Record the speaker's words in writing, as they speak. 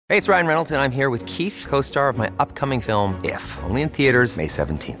Hey, it's Ryan Reynolds, and I'm here with Keith, co-star of my upcoming film, If, only in theaters May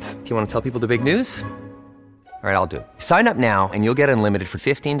 17th. Do you want to tell people the big news? All right, I'll do it. Sign up now and you'll get unlimited for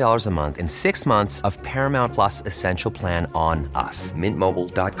 $15 a month and 6 months of Paramount Plus Essential Plan on us.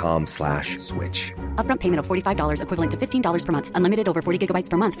 MintMobile.com/switch. Upfront payment of $45 equivalent to $15 per month. Unlimited over 40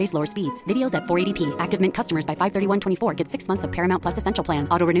 gigabytes per month. Face lower speeds. Videos at 480p. Active Mint customers by 531.24 get 6 months of Paramount Plus Essential Plan.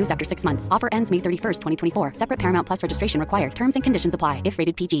 Auto renews after 6 months. Offer ends May 31st, 2024. Separate Paramount Plus registration required. Terms and conditions apply if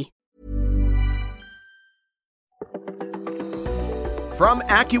rated PG. From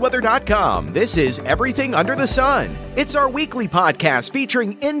AccuWeather.com, this is Everything Under the Sun. It's our weekly podcast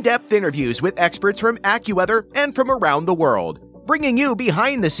featuring in-depth interviews with experts from AccuWeather and from around the world, bringing you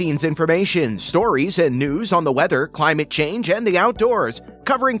behind-the-scenes information, stories, and news on the weather, climate change, and the outdoors,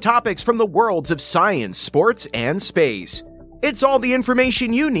 covering topics from the worlds of science, sports, and space. It's all the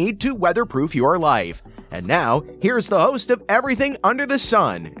information you need to weatherproof your life. And now, here's the host of Everything Under the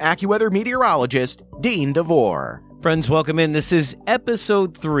Sun, AccuWeather meteorologist Dean DeVore. Friends, welcome in. This is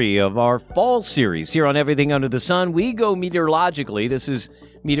episode 3 of our fall series here on Everything Under the Sun. We go meteorologically. This is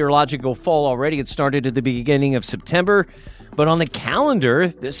meteorological fall already. It started at the beginning of September, but on the calendar,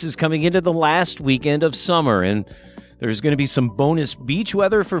 this is coming into the last weekend of summer, and there's going to be some bonus beach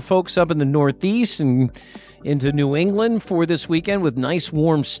weather for folks up in the Northeast and into New England for this weekend with nice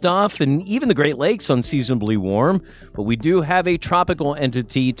warm stuff, and even the Great Lakes unseasonably warm. But we do have a tropical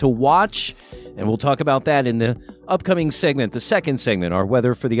entity to watch, and we'll talk about that in the upcoming segment, the second segment, our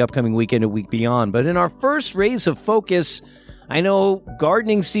weather for the upcoming weekend and week beyond. But in our first raise of focus, I know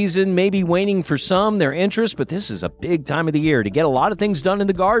gardening season may be waning for some, their interest, but this is a big time of the year to get a lot of things done in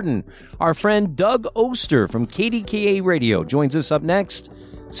the garden. Our friend Doug Oster from KDKA Radio joins us up next.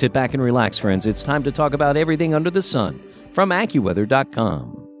 Sit back and relax, friends. It's time to talk about everything under the sun from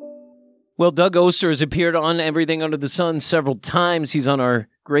AccuWeather.com. Well, Doug Oster has appeared on Everything Under the Sun several times. He's on our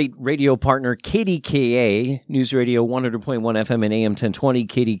great radio partner, KDKA, News Radio 100.1 FM and AM 1020,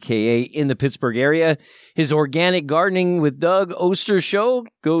 KDKA in the Pittsburgh area. His Organic Gardening with Doug Oster show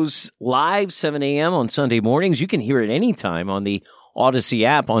goes live 7 a.m. on Sunday mornings. You can hear it anytime on the Odyssey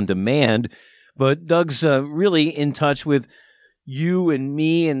app on demand. But Doug's really in touch with you and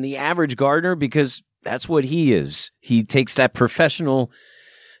me and the average gardener because that's what he is. He takes that professional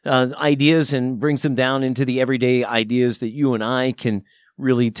ideas and brings them down into the everyday ideas that you and I can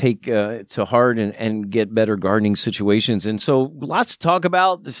really take to heart and get better gardening situations. And so lots to talk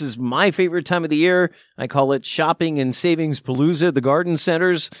about. This is my favorite time of the year. I call it Shopping and Savings Palooza, the garden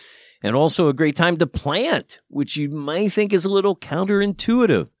centers, and also a great time to plant, which you might think is a little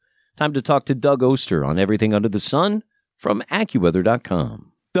counterintuitive. Time to talk to Doug Oster on Everything Under the Sun from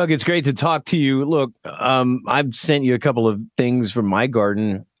AccuWeather.com. Doug, it's great to talk to you. Look, I've sent you a couple of things from my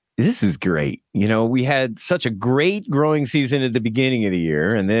garden. This is great. You know, we had such a great growing season at the beginning of the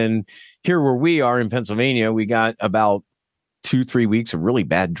year. And then here where we are in Pennsylvania, we got about 2-3 weeks of really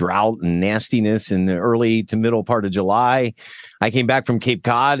bad drought and nastiness in the early to middle part of July. I came back from Cape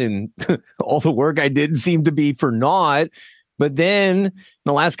Cod and all the work I did seemed to be for naught. But then in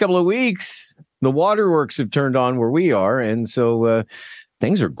the last couple of weeks, the waterworks have turned on where we are. And so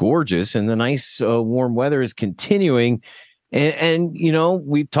things are gorgeous and the nice warm weather is continuing. And, you know,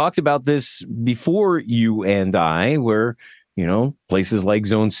 we've talked about this before, you and I, where, you know, places like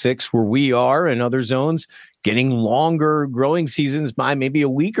Zone 6 where we are and other zones getting longer growing seasons by maybe a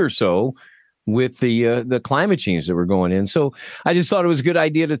week or so with the climate change that we're going in. So I just thought it was a good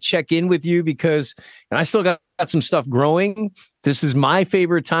idea to check in with you because, and I still got some stuff growing. This is my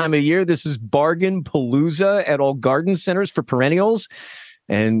favorite time of year. This is Bargain Palooza at all garden centers for perennials.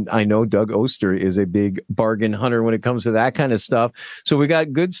 And I know Doug Oster is a big bargain hunter when it comes to that kind of stuff. So we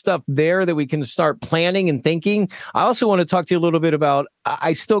got good stuff there that we can start planning and thinking. I also want to talk to you a little bit about,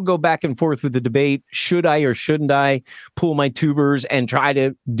 I still go back and forth with the debate. Should I or shouldn't I pull my tubers and try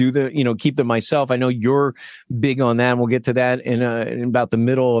to do keep them myself? I know you're big on that. And we'll get to that in about the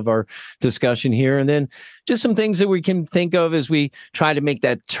middle of our discussion here. And then just some things that we can think of as we try to make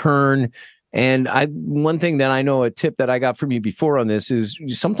that turn. And one thing that I know, a tip that I got from you before on this is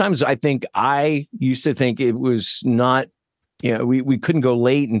sometimes I used to think it was not, we couldn't go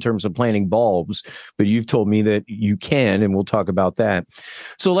late in terms of planting bulbs, but you've told me that you can, and we'll talk about that.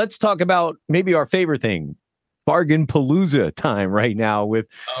 So let's talk about maybe our favorite thing, Bargain Palooza time right now with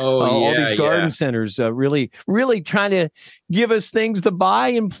all these garden centers really, really trying to give us things to buy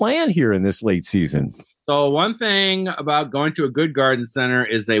and plant here in this late season. So one thing about going to a good garden center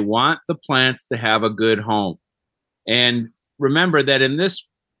is they want the plants to have a good home. And remember that in this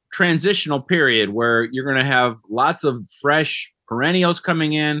transitional period where you're going to have lots of fresh perennials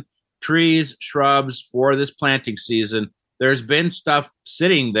coming in, trees, shrubs for this planting season, There's been stuff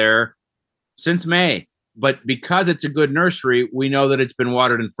sitting there since May, but because it's a good nursery, we know that it's been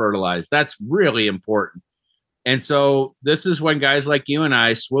watered and fertilized. That's really important. And so this is when guys like you and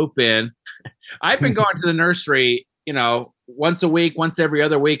I swoop in. I've been going to the nursery, once a week, once every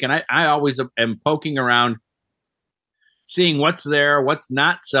other week. And I always am poking around, seeing what's there, what's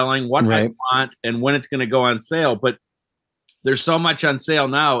not selling, what I want, and when it's going to go on sale. But there's so much on sale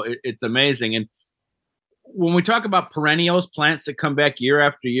now. It's amazing. And when we talk about perennials, plants that come back year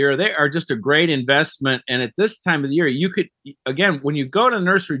after year, they are just a great investment. And at this time of the year, you could, again, when you go to the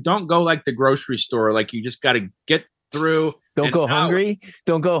nursery, don't go like the grocery store, like you just got to get through. Don't go hungry.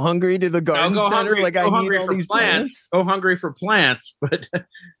 Don't go hungry to the garden center. Hungry, like I need all these plants. Go hungry for plants, but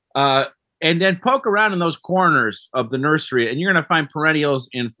and then poke around in those corners of the nursery, and you're going to find perennials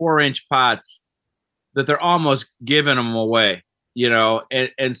in 4-inch pots that they're almost giving them away.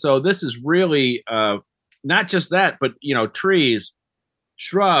 And so this is really not just that, but trees,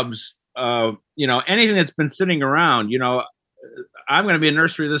 shrubs, anything that's been sitting around. I'm going to be in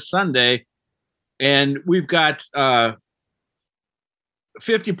nursery this Sunday, and we've got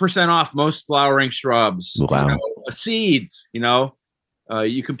 50% off most flowering shrubs. Wow. Seeds.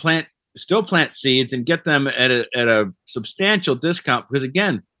 You can still plant seeds and get them at a substantial discount, because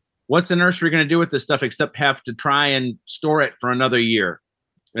again, what's the nursery going to do with this stuff except have to try and store it for another year?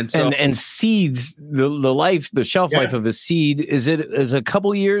 And so, and seeds, the shelf life of a seed is a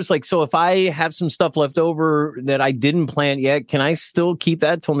couple years. Like, so if I have some stuff left over that I didn't plant yet, can I still keep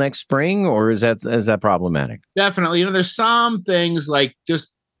that till next spring, or is that problematic? Definitely. There's some things like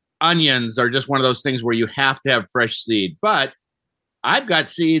just onions are just one of those things where you have to have fresh seed. But I've got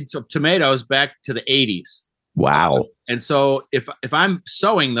seeds of tomatoes back to the 80s. Wow. And so if I'm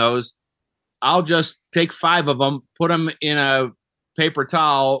sowing those, I'll just take 5 of them, put them in a paper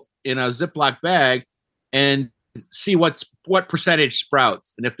towel in a Ziploc bag, and see what percentage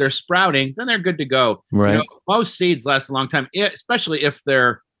sprouts. And if they're sprouting, then they're good to go. Right. Most seeds last a long time, especially if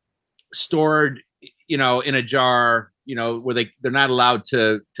they're stored, in a jar, where they're not allowed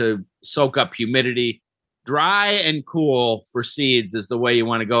to soak up humidity. Dry and cool for seeds is the way you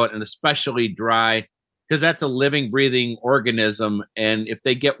want to go, and especially dry, because that's a living, breathing organism. And if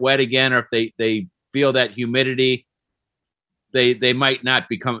they get wet again, or if they feel that humidity, they might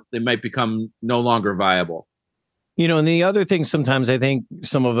become no longer viable. And the other thing, sometimes I think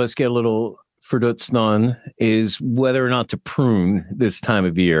some of us get a little verdutzt on is whether or not to prune this time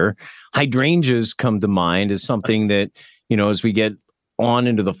of year. Hydrangeas come to mind as something that, as we get on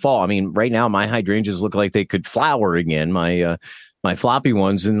into the fall. I mean, right now my hydrangeas look like they could flower again. My floppy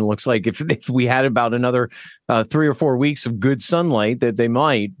ones, and it looks like if we had about another 3 or 4 weeks of good sunlight, that they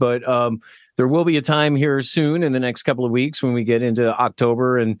might. But there will be a time here soon in the next couple of weeks when we get into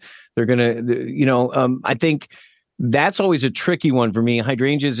October, and they're going to, I think that's always a tricky one for me.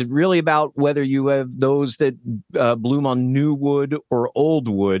 Hydrangeas is really about whether you have those that bloom on new wood or old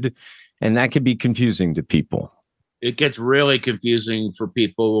wood, and that can be confusing to people. It gets really confusing for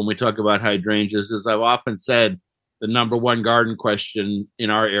people when we talk about hydrangeas. As I've often said, the number one garden question in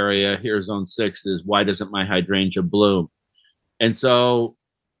our area here, Zone 6, is why doesn't my hydrangea bloom? And so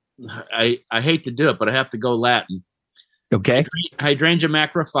I hate to do it, but I have to go Latin. Okay. Hydrangea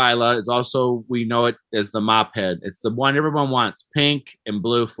macrophylla is also, we know it as the mop head. It's the one everyone wants, pink and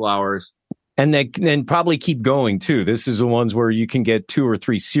blue flowers. And then probably keep going too. This is the ones where you can get 2 or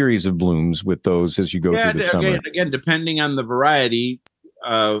 3 series of blooms with those as you go through the summer. Again, depending on the variety.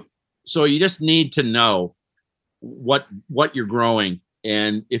 So you just need to know what you're growing,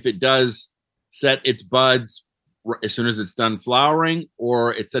 and if it does set its buds as soon as it's done flowering,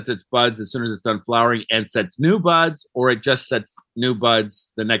 or it sets its buds as soon as it's done flowering and sets new buds, or it just sets new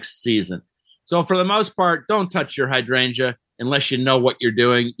buds the next season. So for the most part, don't touch your hydrangea unless you know what you're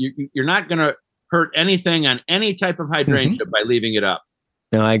doing. You're not going to hurt anything on any type of hydrangea by leaving it up.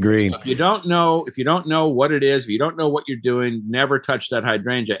 No, I agree. So if you don't know what it is, if you don't know what you're doing, never touch that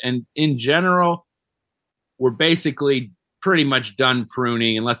hydrangea. And in general, we're basically pretty much done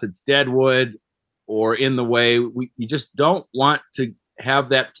pruning unless it's dead wood or in the way. You just don't want to have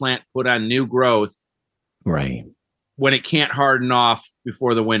that plant put on new growth, right, when it can't harden off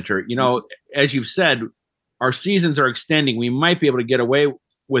before the winter. As you've said, our seasons are extending. We might be able to get away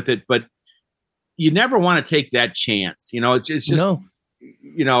with it, but you never want to take that chance. It's just,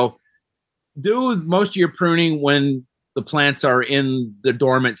 no. Do most of your pruning when the plants are in the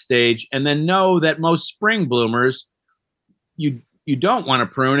dormant stage, and then know that most spring bloomers, you don't want to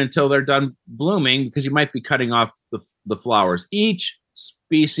prune until they're done blooming, because you might be cutting off the flowers. Each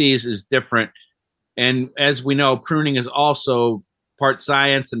species is different. And as we know, pruning is also part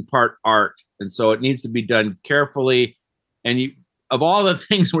science and part art. And so it needs to be done carefully And of all the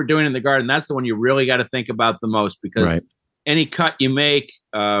things we're doing in the garden, that's the one you really got to think about the most, because any cut you make,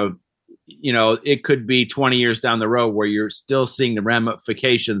 it could be 20 years down the road where you're still seeing the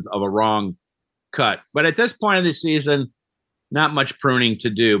ramifications of a wrong cut. But at this point of the season, not much pruning to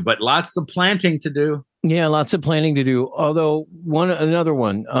do, but lots of planting to do. Yeah, lots of planting to do. Although another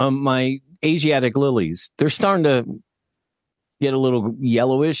one, my Asiatic lilies, they're starting to get a little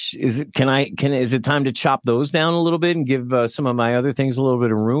yellowish. Is it time to chop those down a little bit and give some of my other things a little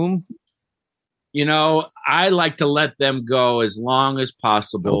bit of room? I like to let them go as long as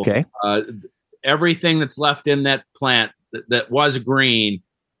possible. Okay. Everything that's left in that plant that was green,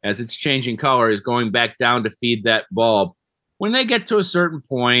 as it's changing color, is going back down to feed that bulb. When they get to a certain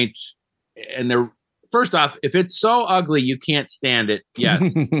point, and they're, first off, if it's so ugly you can't stand it,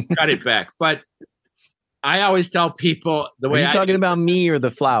 yes, cut it back. But I always tell people the way. Are you talking about me or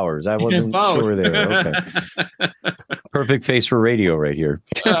the flowers? I wasn't sure there. Okay. Perfect face for radio right here.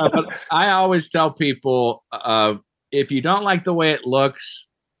 But I always tell people, if you don't like the way it looks,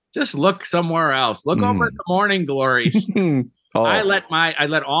 just look somewhere else. Look over at the morning glories. Oh. I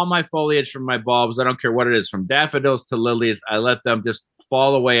let all my foliage from my bulbs, I don't care what it is, from daffodils to lilies, I let them just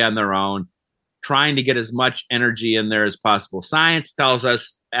fall away on their own, trying to get as much energy in there as possible. Science tells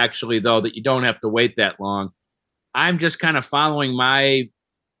us, actually, though, that you don't have to wait that long. I'm just kind of following my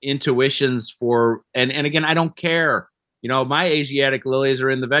intuitions and again, I don't care. My Asiatic lilies are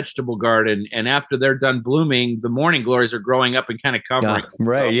in the vegetable garden, and after they're done blooming, the morning glories are growing up and kind of covering.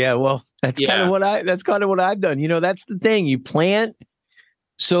 Right. So, yeah. Well, that's kind of what I've done. That's the thing. You plant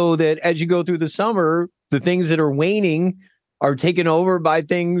so that as you go through the summer, the things that are waning are taken over by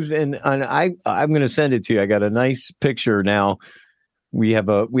things. And I'm going to send it to you. I got a nice picture now. We have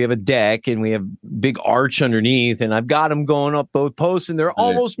a deck and we have big arch underneath, and I've got them going up both posts, and they're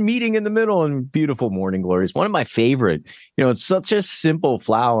almost meeting in the middle, and beautiful morning glories. One of my favorite. It's such a simple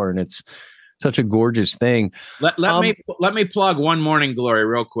flower, and it's such a gorgeous thing. Let me plug one morning glory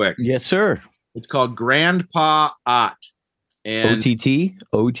real quick. Yes, sir. It's called Grandpa Ott. And OTT.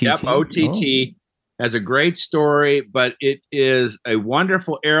 Yep, OTT. Has a great story, but it is a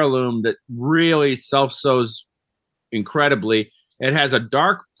wonderful heirloom that really self-sows incredibly. It has a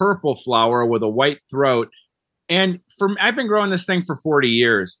dark purple flower with a white throat. And I've been growing this thing for 40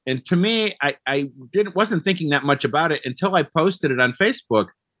 years. And to me, I wasn't thinking that much about it until I posted it on Facebook.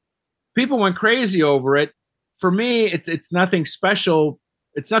 People went crazy over it. For me, it's nothing special.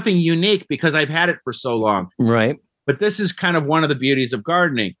 It's nothing unique because I've had it for so long. Right. But this is kind of one of the beauties of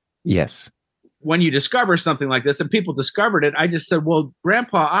gardening. Yes. When you discover something like this, and people discovered it, I just said, well,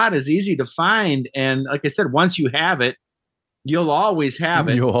 Grandpa Ott is easy to find. And like I said, once you have it, you'll always have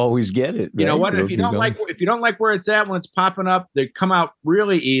it. You'll always get it. You know what? If you don't like where it's at when it's popping up, they come out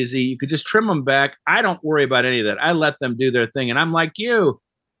really easy. You could just trim them back. I don't worry about any of that. I let them do their thing. And I'm like you.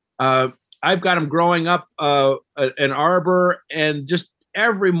 I've got them growing up an arbor, and just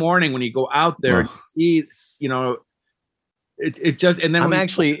every morning when you go out there, and you see, it just, and then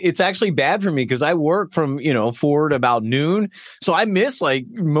it's actually bad for me because I work from 4 to about noon, so I miss like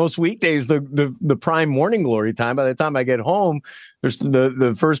most weekdays the prime morning glory time. By the time I get home, there's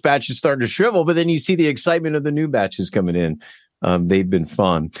the first batch is starting to shrivel, but then you see the excitement of the new batches coming in. They've been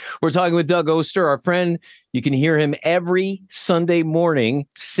fun. We're talking with Doug Oster, our friend. You can hear him every Sunday morning,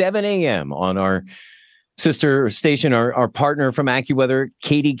 7 a.m. on our sister station, our partner from AccuWeather,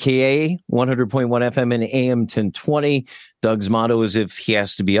 KDKA, 100.1 FM and AM 1020. Doug's motto is, if he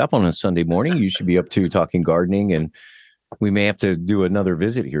has to be up on a Sunday morning, you should be up too, talking gardening. And we may have to do another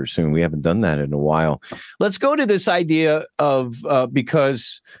visit here soon. We haven't done that in a while. Let's go to this idea of,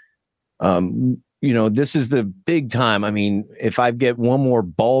 because, this is the big time. I mean, if I get one more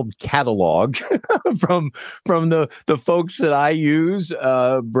bulb catalog from the folks that I use,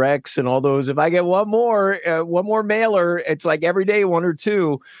 Brex and all those, if I get one more mailer, it's like every day, one or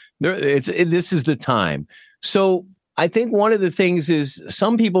two. This is the time. So I think one of the things is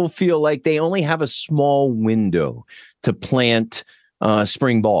some people feel like they only have a small window to plant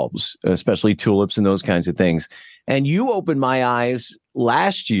spring bulbs, especially tulips and those kinds of things. And you opened my eyes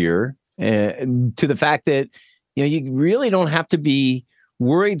last year to the fact that you really don't have to be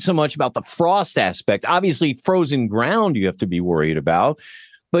worried so much about the frost aspect. Obviously, frozen ground you have to be worried about.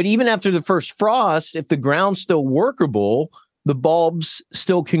 But even after the first frost, if the ground's still workable, the bulbs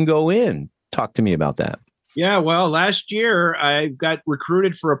still can go in. Talk to me about that. Yeah, well, last year I got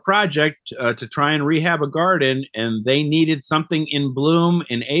recruited for a project to try and rehab a garden, and they needed something in bloom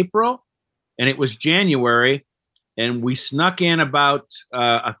in April, and it was January, and we snuck in about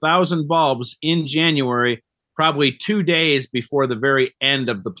 1,000 bulbs in January, probably 2 days before the very end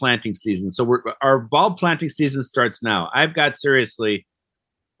of the planting season. So our bulb planting season starts now. I've got seriously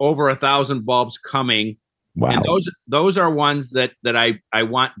over 1,000 bulbs coming. Wow. And those are ones that I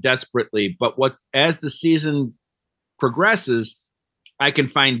want desperately. But as the season progresses, I can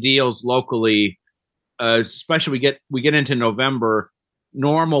find deals locally. Especially we get into November,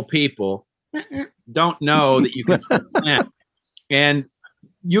 normal people don't know that you can still plant, and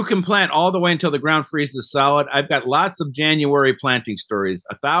you can plant all the way until the ground freezes solid. I've got lots of January planting stories.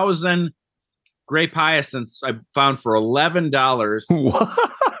 1,000 grape hyacinths I found for $11.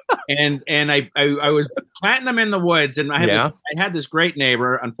 And I was planting them in the woods, and I had this great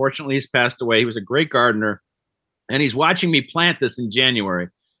neighbor. Unfortunately, he's passed away. He was a great gardener, and he's watching me plant this in January.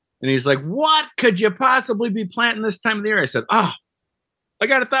 And he's like, "What could you possibly be planting this time of the year?" I said, "Oh, I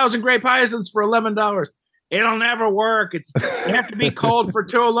got 1,000 grape hyacinths for $11. It'll never work. You have to be cold for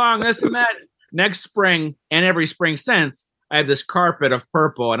too long, this and that." Next spring and every spring since, I have this carpet of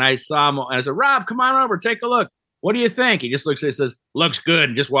purple, and I saw him, and I said, "Rob, come on over, take a look. What do you think?" He just looks at it, says, "Looks good,"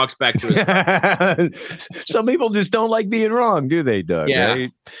 and just walks back to his Some people just don't like being wrong, do they, Doug? Yeah.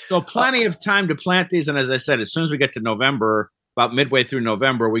 Right? So plenty of time to plant these. And as I said, as soon as we get to November, about midway through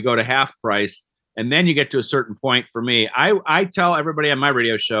November, we go to half price. And then you get to a certain point for me. I tell everybody on my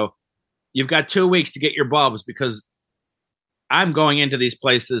radio show, you've got 2 weeks to get your bulbs, because I'm going into these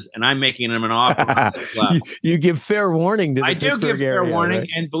places and I'm making them an offer. You give fair warning to the I do Pittsburgh give fair area, warning. right?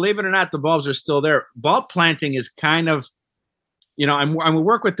 And believe it or not, the bulbs are still there. Bulb planting is kind of, I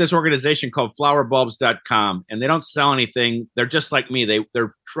work with this organization called flowerbulbs.com, and they don't sell anything. They're just like me.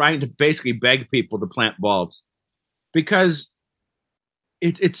 They're trying to basically beg people to plant bulbs, because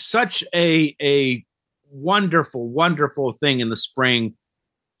it's such a wonderful, wonderful thing in the spring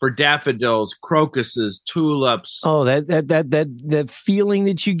for daffodils, crocuses, tulips. Oh, that feeling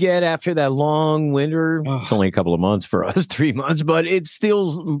that you get after that long winter. Oh. It's only a couple of months for us, 3 months, but it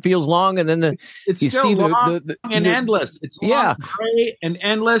still feels long. And then it's still long and endless. It's long, gray and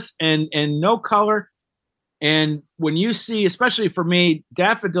endless, and no color. And when you see, especially for me,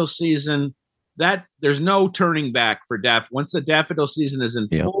 daffodil season, that there's no turning back for daffodil. Once the daffodil season is in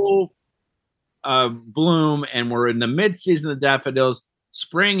full bloom, and we're in the mid-season of thdaffodils,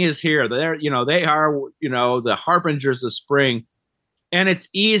 spring is here. They are the harbingers of spring, and it's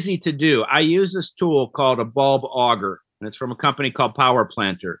easy to do. I use this tool called a bulb auger, and it's from a company called Power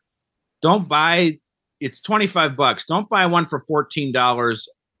Planter. It's $25. Don't buy one for $14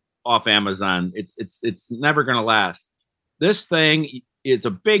 off Amazon. It's never going to last. This thing, it's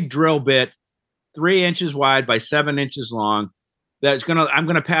a big drill bit, 3 inches wide by 7 inches long. I'm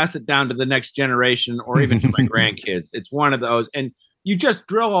going to pass it down to the next generation, or even to my grandkids. It's one of those, and you just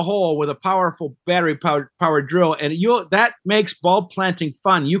drill a hole with a powerful battery powered drill, and that makes bulb planting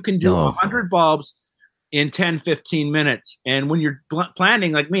fun. You can do 100 bulbs in 10, 15 minutes. And when you're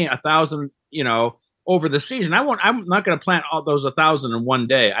planting like me, 1,000, over the season, I'm not going to plant all those 1,000 in one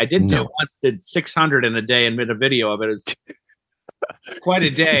day. I did do once, did 600 in a day and made a video of it. It's quite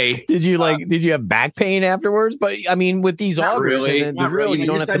a day. Did you have back pain afterwards? But I mean, with these augers, and the drill, you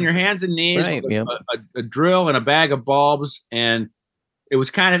don't have on your hands and knees, right, with a drill and a bag of bulbs. And it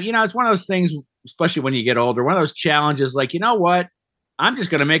was kind of, it's one of those things, especially when you get older, one of those challenges, like, you know what? I'm just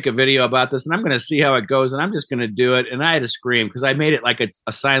going to make a video about this, and I'm going to see how it goes, and I'm just going to do it. And I had to scream because I made it like a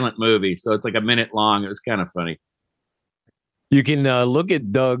silent movie. So it's like a minute long. It was kind of funny. You can look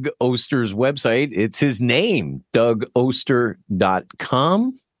at Doug Oster's website. It's his name,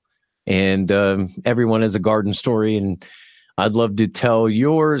 DougOster.com. And everyone has a garden story, and I'd love to tell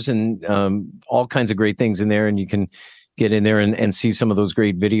yours, and all kinds of great things in there. And you can get in there and see some of those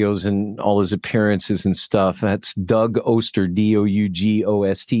great videos and all his appearances and stuff. That's Doug Oster,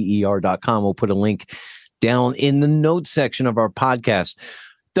 DougOster.com. We'll put a link down in the notes section of our podcast.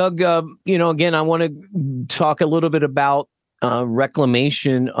 Doug, again, I want to talk a little bit about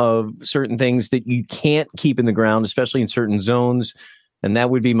reclamation of certain things that you can't keep in the ground, especially in certain zones. And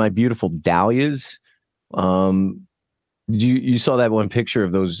that would be my beautiful dahlias. You saw that one picture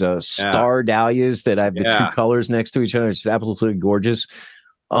of those star dahlias that have the two colors next to each other. It's absolutely gorgeous.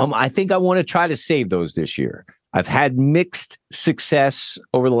 I think I want to try to save those this year. I've had mixed success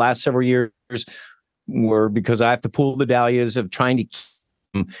over the last several years, because I have to pull the dahlias of trying to keep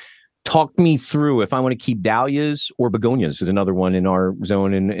them. Talk me through if I want to keep dahlias, or begonias is another one in our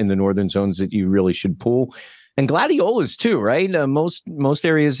zone, in the northern zones that you really should pull. And gladiolas too, right? Most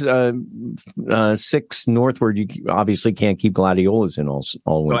areas 6 northward, you obviously can't keep gladiolas in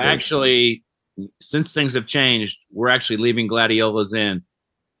all winter. So actually, since things have changed, we're actually leaving gladiolas in.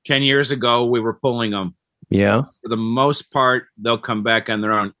 10 years ago, we were pulling them. Yeah. For the most part, they'll come back on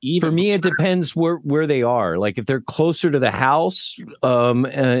their own. Even for me, it depends where they are. Like if they're closer to the house,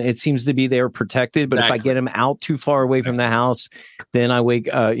 it seems to be they're protected. But if I get them out too far away from the house, then I wake.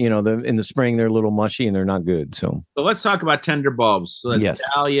 In the spring they're a little mushy and they're not good. So let's talk about tender bulbs. So that's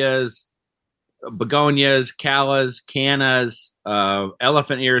dahlias, begonias, callas, cannas,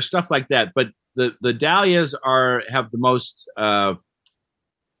 elephant ears, stuff like that. But the dahlias have the most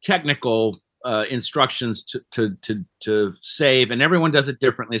technical instructions to save, and everyone does it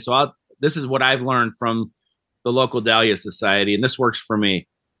differently. So this is what I've learned from the local Dahlia Society, and this works for me.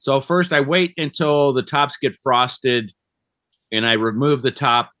 So first I wait until the tops get frosted and I remove the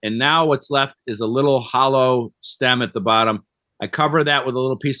top, and now what's left is a little hollow stem at the bottom. I cover that with a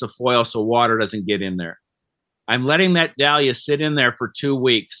little piece of foil so water doesn't get in there. I'm letting that dahlia sit in there for 2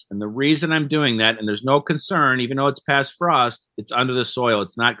 weeks. And the reason I'm doing that, and there's no concern, even though it's past frost, it's under the soil.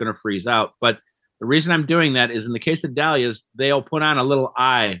 It's not going to freeze out. But the reason I'm doing that is in the case of dahlias, they'll put on a little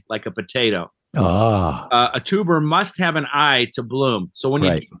eye like a potato. A tuber must have an eye to bloom. So when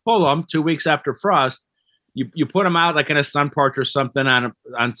you pull them 2 weeks after frost, you put them out like in a sun porch or something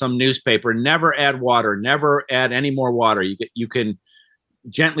on some newspaper. Never add water. Never add any more water. You can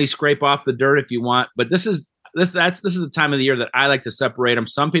gently scrape off the dirt if you want. But this is the time of the year that I like to separate them.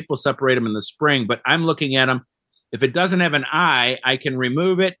 Some people separate them in the spring, but I'm looking at them. If it doesn't have an eye, I can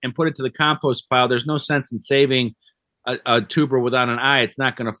remove it and put it to the compost pile. There's no sense in saving a tuber without an eye. It's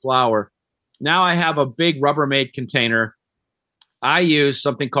not going to flower. Now I have a big Rubbermaid container. I use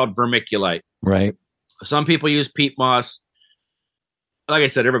something called vermiculite. Right. Some people use peat moss. Like I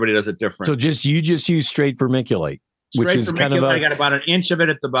said, everybody does it different. So you just use straight vermiculite, which is kind of I got about an inch of it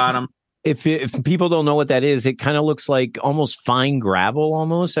at the bottom. If people don't know what that is, it kind of looks like almost fine gravel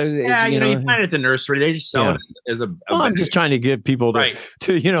almost. Yeah, you find it at the nursery. They just sell it as a I'm just trying to get people to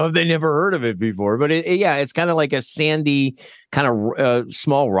if they never heard of it before. But it's kind of like a sandy kind of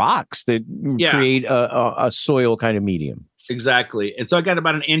small rocks that create a soil kind of medium. Exactly. And so I got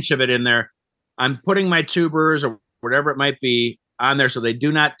about an inch of it in there. I'm putting my tubers or whatever it might be on there so they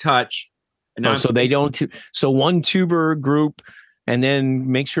do not touch. And so they don't. So one tuber group. And then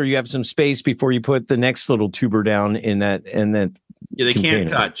make sure you have some space before you put the next little tuber down in that. They container. Can't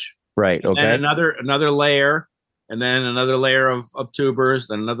touch. Right. Okay. And another layer, and then another layer of tubers,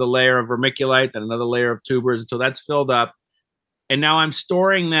 then another layer of vermiculite, then another layer of tubers until that's filled up. And now I'm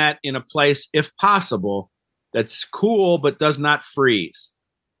storing that in a place, if possible, that's cool but does not freeze.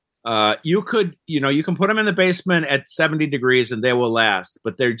 You can put them in the basement at 70 degrees and they will last,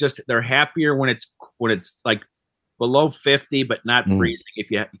 but they're happier when it's like below 50, but not freezing.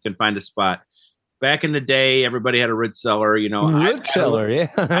 If you can find a spot. Back in the day, everybody had a root cellar. Root cellar,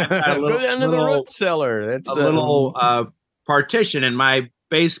 Go down to the root cellar. That's a little partition in my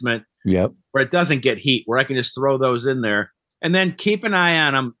basement. Yep. Where it doesn't get heat, where I can just throw those in there, and then keep an eye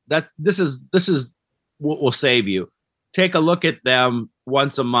on them. This is what will save you. Take a look at them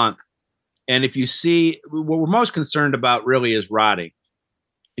once a month, and if you see what we're most concerned about, really is rotting.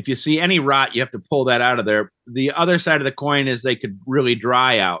 If you see any rot, you have to pull that out of there. The other side of the coin is they could really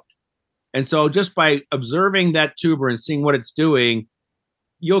dry out. And so just by observing that tuber and seeing what it's doing,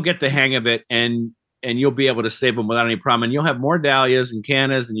 you'll get the hang of it and you'll be able to save them without any problem. And you'll have more dahlias and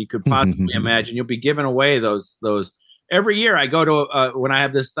cannas than you could possibly imagine. You'll be giving away those. Every year I go to, when I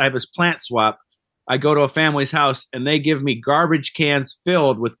have this plant swap, I go to a family's house and they give me garbage cans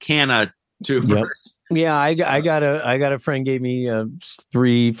filled with canna tubers. Yep. Yeah, I got a friend gave me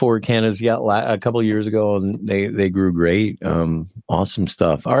 3-4 cannas a couple of years ago, and they grew great. Awesome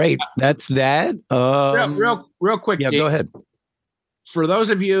stuff. All right, that's that. Real quick. Yeah, go ahead. For those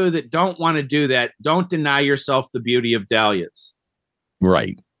of you that don't want to do that, don't deny yourself the beauty of dahlias.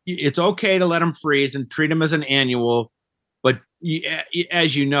 Right. It's okay to let them freeze and treat them as an annual, but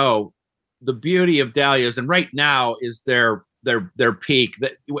as you know, the beauty of dahlias, and right now is their peak.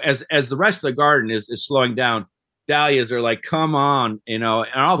 That as the rest of the garden is slowing down, dahlias are like, come on, and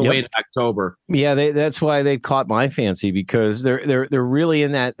all the way into October. Yeah, that's why they caught my fancy, because they're really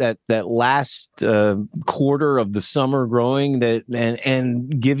in that last quarter of the summer growing that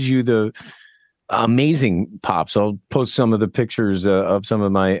and gives you the amazing pops. I'll post some of the pictures of some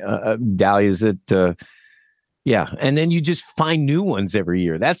of my dahlias that. Yeah, and then you just find new ones every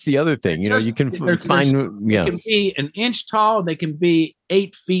year. That's the other thing. You can find. They can be an inch tall. They can be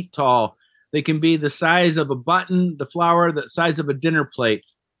 8 feet tall. They can be the size of a button, the flower, the size of a dinner plate,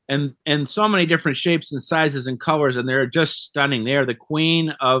 and so many different shapes and sizes and colors. And they're just stunning. They are the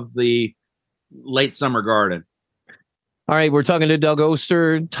queen of the late summer garden. All right, we're talking to Doug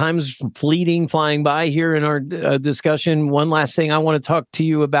Oster. Time's flying by here in our discussion. One last thing I want to talk to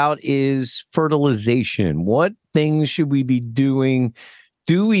you about is fertilization. What things should we be doing?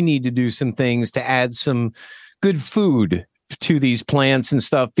 Do we need to do some things to add some good food to these plants and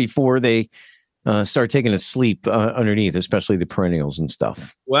stuff before they start taking a sleep underneath, especially the perennials and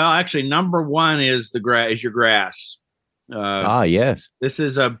stuff? Well, actually, number one is your grass. Yes. This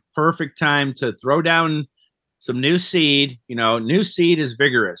is a perfect time to throw down some new seed. New seed is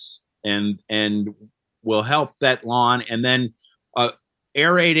vigorous and will help that lawn. And then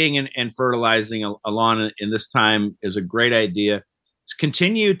aerating and fertilizing a lawn in this time is a great idea.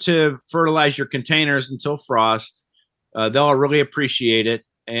 Continue to fertilize your containers until frost. They'll really appreciate it.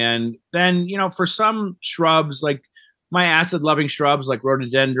 And then, for some shrubs, like my acid-loving shrubs like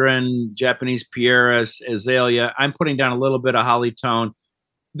rhododendron, Japanese pieris, azalea, I'm putting down a little bit of hollytone.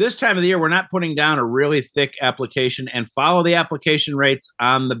 This time of the year, we're not putting down a really thick application, and follow the application rates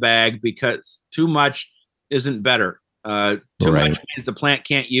on the bag because too much isn't better. Too much means the plant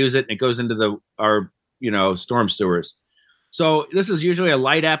can't use it and it goes into our storm sewers. So this is usually a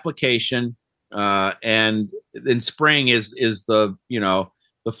light application, and in spring is the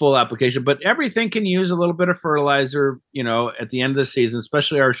the full application. But everything can use a little bit of fertilizer, at the end of the season,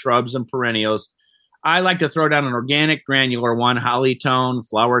 especially our shrubs and perennials. I like to throw down an organic granular one, holly tone,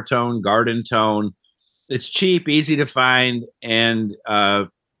 flower tone, garden tone. It's cheap, easy to find, and as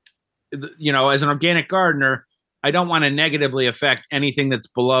an organic gardener, I don't want to negatively affect anything that's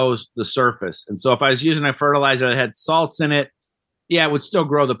below the surface. And so if I was using a fertilizer that had salts in it, it would still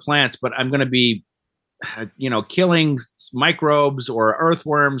grow the plants, but I'm going to be, killing microbes or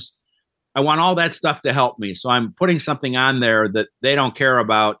earthworms. I want all that stuff to help me. So I'm putting something on there that they don't care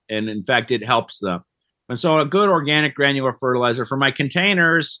about. And in fact, it helps them. And so a good organic granular fertilizer. For my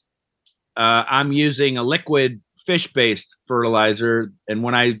containers, I'm using a liquid fish-based fertilizer. And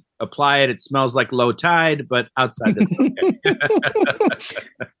when I apply it, it smells like low tide, but outside it's okay.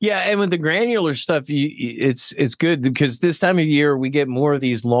 Yeah, and with the granular stuff, it's good because this time of year we get more of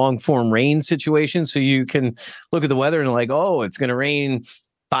these long-form rain situations. So you can look at the weather and it's going to rain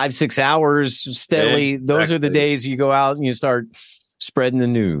 5-6 hours steadily. Exactly. Those are the days you go out and you start spreading the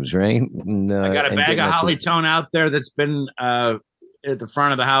news, right? And, I got a bag of hollytone out there that's been at the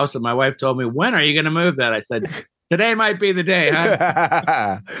front of the house, and my wife told me, "When are you going to move that?" I said, "Today might be the day,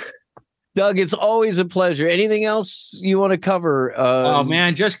 huh?" Doug, it's always a pleasure. Anything else you want to cover? Oh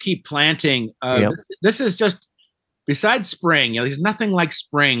man, just keep planting. This is just, besides spring, there's nothing like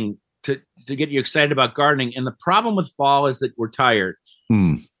spring to get you excited about gardening. And the problem with fall is that we're tired.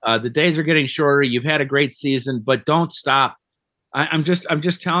 The days are getting shorter. You've had a great season, but don't stop. I'm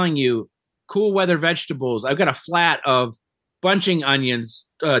just telling you, cool weather vegetables. I've got a flat of bunching onions,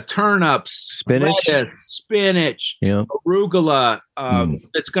 turnips, spinach, arugula.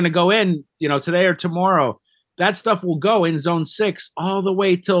 It's going to go in, today or tomorrow. That stuff will go in zone 6 all the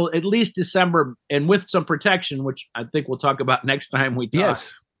way till at least December, and with some protection, which I think we'll talk about next time we talk.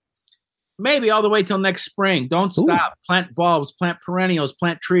 Yes. Maybe all the way till next spring. Don't stop. Plant bulbs, plant perennials,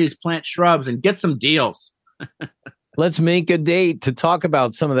 plant trees, plant shrubs, and get some deals. Let's make a date to talk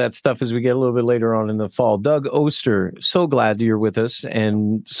about some of that stuff as we get a little bit later on in the fall. Doug Oster, so glad you're with us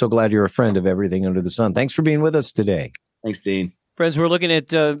and so glad you're a friend of Everything Under the Sun. Thanks for being with us today. Thanks, Dean. Friends, we're looking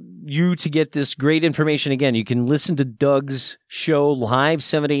at you to get this great information. Again, you can listen to Doug's show live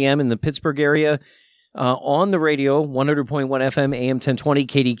 7 a.m. in the Pittsburgh area on the radio, 100.1 FM, AM 1020,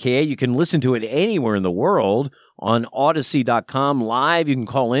 KDKA. You can listen to it anywhere in the world on Odyssey.com live. You can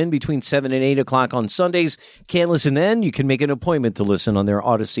call in between 7 and 8 o'clock on Sundays. Can't listen then? You can make an appointment to listen on their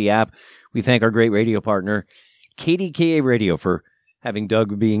Odyssey app. We thank our great radio partner, KDKA Radio, for having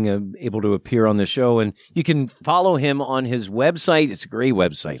Doug being able to appear on the show. And you can follow him on his website. It's a great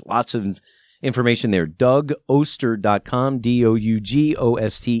website. Lots of information there. DougOster.com,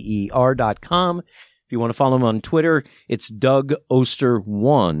 DougOster.com. If you want to follow him on Twitter, it's Doug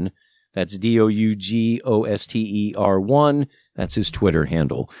Oster1. That's DougOster1. That's his Twitter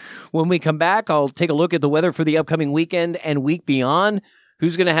handle. When we come back, I'll take a look at the weather for the upcoming weekend and week beyond.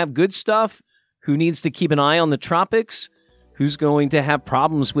 Who's going to have good stuff? Who needs to keep an eye on the tropics? Who's going to have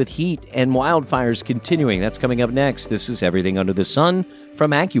problems with heat and wildfires continuing? That's coming up next. This is Everything Under the Sun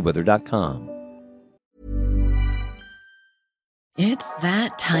from AccuWeather.com. It's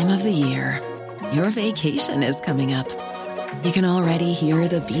that time of the year. Your vacation is coming up. You can already hear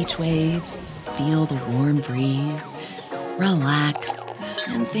the beach waves, feel the warm breeze, relax,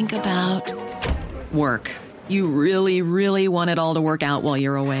 and think about work. You really, really want it all to work out while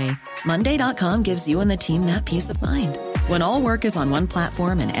you're away. Monday.com gives you and the team that peace of mind. When all work is on one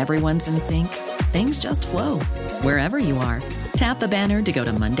platform and everyone's in sync, things just flow wherever you are. Tap the banner to go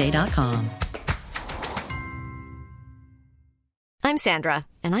to Monday.com. I'm Sandra,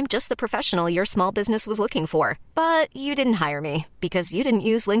 and I'm just the professional your small business was looking for. But you didn't hire me because you didn't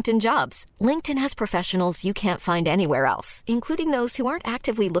use LinkedIn Jobs. LinkedIn has professionals you can't find anywhere else, including those who aren't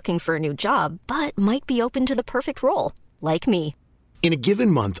actively looking for a new job, but might be open to the perfect role, like me. In a given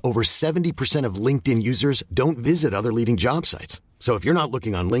month, over 70% of LinkedIn users don't visit other leading job sites. So if you're not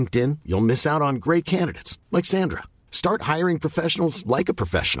looking on LinkedIn, you'll miss out on great candidates like Sandra. Start hiring professionals like a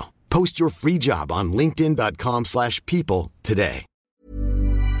professional. Post your free job on linkedin.com/people today.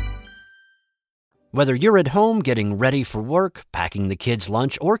 Whether you're at home getting ready for work, packing the kids'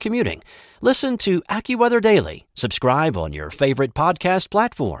 lunch, or commuting, listen to AccuWeather Daily. Subscribe on your favorite podcast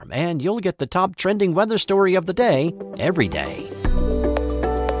platform, and you'll get the top trending weather story of the day every day.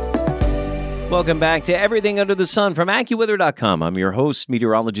 Welcome back to Everything Under the Sun from AccuWeather.com. I'm your host,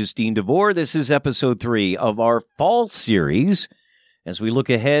 meteorologist Dean DeVore. This is episode 3 of our fall series. As we look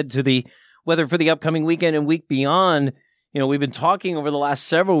ahead to the weather for the upcoming weekend and week beyond, we've been talking over the last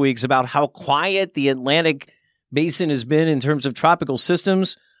several weeks about how quiet the Atlantic basin has been in terms of tropical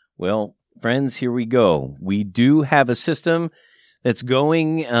systems. Well, friends, here we go. We do have a system that's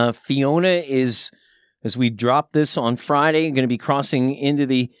going. Fiona is, as we drop this on Friday, going to be crossing into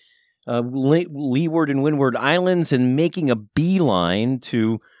the Leeward and Windward Islands and making a beeline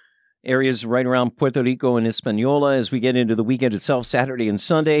to areas right around Puerto Rico and Hispaniola as we get into the weekend itself, Saturday and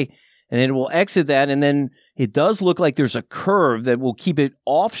Sunday. And then it will exit that, and then it does look like there's a curve that will keep it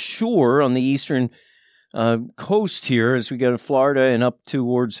offshore on the eastern coast here as we go to Florida and up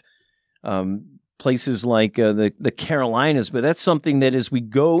towards places like the Carolinas. But that's something that as we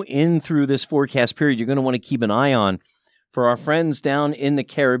go in through this forecast period, you're going to want to keep an eye on for our friends down in the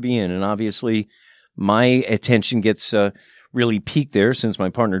Caribbean. And obviously, my attention gets really peaked there since my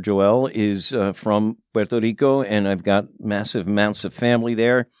partner Joel is from Puerto Rico, and I've got massive amounts of family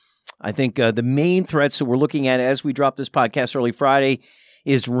there. I think the main threats that we're looking at as we drop this podcast early Friday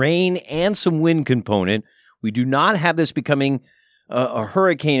is rain and some wind component. We do not have this becoming a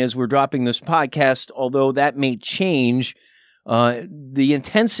hurricane as we're dropping this podcast, although that may change. The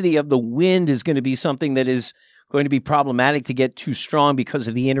intensity of the wind is going to be something that is going to be problematic to get too strong because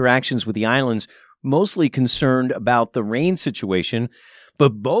of the interactions with the islands, mostly concerned about the rain situation.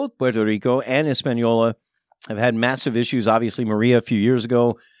 But both Puerto Rico and Hispaniola have had massive issues. Obviously, Maria a few years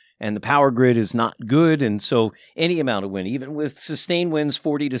ago, and the power grid is not good. And so any amount of wind, even with sustained winds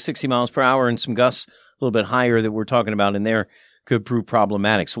 40 to 60 miles per hour and some gusts a little bit higher that we're talking about in there, could prove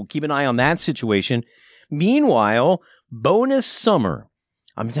problematic. So we'll keep an eye on that situation. Meanwhile, bonus summer.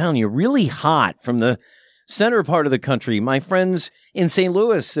 I'm telling you, really hot from the center part of the country. My friends in St.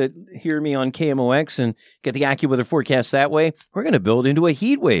 Louis that hear me on KMOX and get the AccuWeather forecast that way, we're going to build into a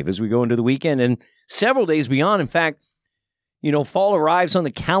heat wave as we go into the weekend and several days beyond. In fact, fall arrives on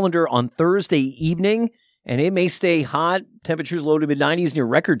the calendar on Thursday evening, and it may stay hot. Temperatures low to mid-90s near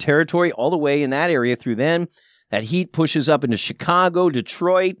record territory all the way in that area through then. That heat pushes up into Chicago,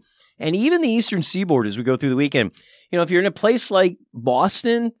 Detroit, and even the eastern seaboard as we go through the weekend. If you're in a place like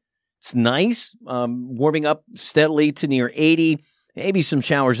Boston, it's nice, warming up steadily to near 80, maybe some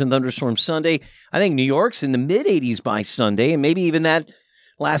showers and thunderstorms Sunday. I think New York's in the mid-80s by Sunday, and maybe even that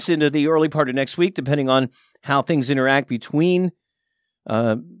lasts into the early part of next week, depending on how things interact between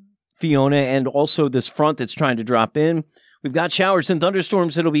Fiona and also this front that's trying to drop in. We've got showers and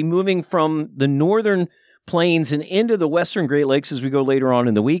thunderstorms that'll be moving from the northern plains and into the western Great Lakes as we go later on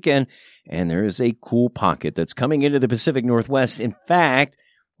in the weekend. And there is a cool pocket that's coming into the Pacific Northwest. In fact,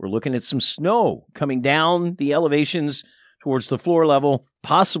 we're looking at some snow coming down the elevations towards the floor level,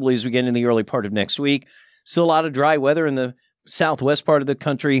 possibly as we get in the early part of next week. Still a lot of dry weather in the southwest part of the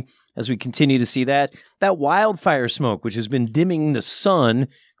country as we continue to see that wildfire smoke, which has been dimming the sun,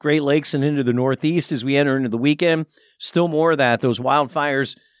 Great Lakes and into the Northeast as we enter into the weekend. Still more of that, those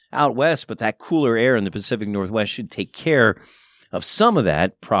wildfires out west, but that cooler air in the Pacific Northwest should take care of some of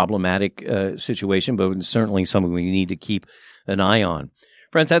that problematic situation, but it's certainly something we need to keep an eye on.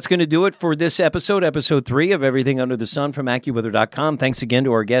 Friends, that's going to do it for this episode 3 of Everything Under the Sun from AccuWeather.com. Thanks again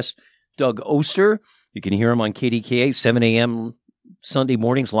to our guest, Doug Oster. You can hear him on KDKA, 7 a.m. Sunday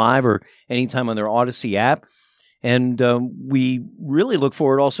mornings live or anytime on their Odyssey app. And we really look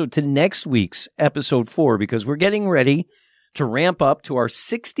forward also to next week's episode 4 because we're getting ready to ramp up to our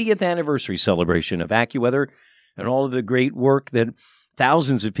 60th anniversary celebration of AccuWeather and all of the great work that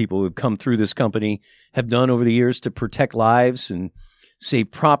thousands of people who have come through this company have done over the years to protect lives and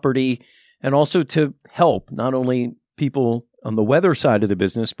save property and also to help not only people on the weather side of the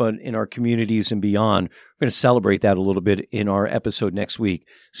business, but in our communities and beyond. We're going to celebrate that a little bit in our episode next week,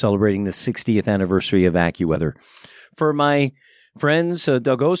 celebrating the 60th anniversary of AccuWeather. For my friends,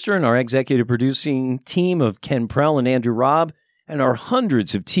 Doug Oster and our executive producing team of Ken Prell and Andrew Robb, and our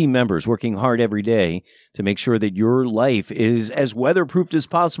hundreds of team members working hard every day to make sure that your life is as weatherproofed as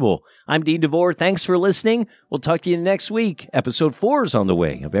possible. I'm Dean DeVore. Thanks for listening. We'll talk to you next week. Episode 4 is on the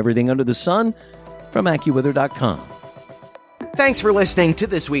way of Everything Under the Sun from AccuWeather.com. Thanks for listening to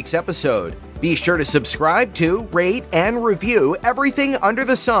this week's episode. Be sure to subscribe to, rate, and review Everything Under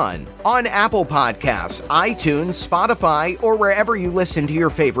the Sun on Apple Podcasts, iTunes, Spotify, or wherever you listen to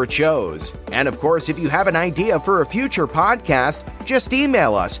your favorite shows. And of course, if you have an idea for a future podcast, just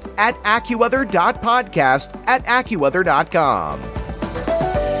email us at AccuWeather.podcast@AccuWeather.com.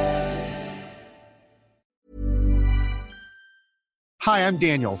 Hi, I'm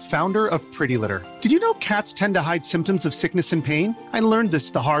Daniel, founder of Pretty Litter. Did you know cats tend to hide symptoms of sickness and pain? I learned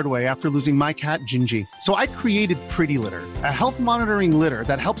this the hard way after losing my cat, Gingy. So I created Pretty Litter, a health monitoring litter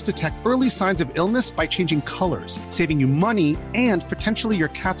that helps detect early signs of illness by changing colors, saving you money and potentially your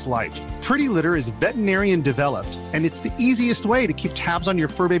cat's life. Pretty Litter is veterinarian developed, and it's the easiest way to keep tabs on your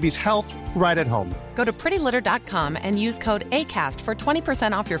fur baby's health right at home. Go to prettylitter.com and use code ACAST for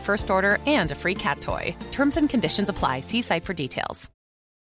 20% off your first order and a free cat toy. Terms and conditions apply. See site for details.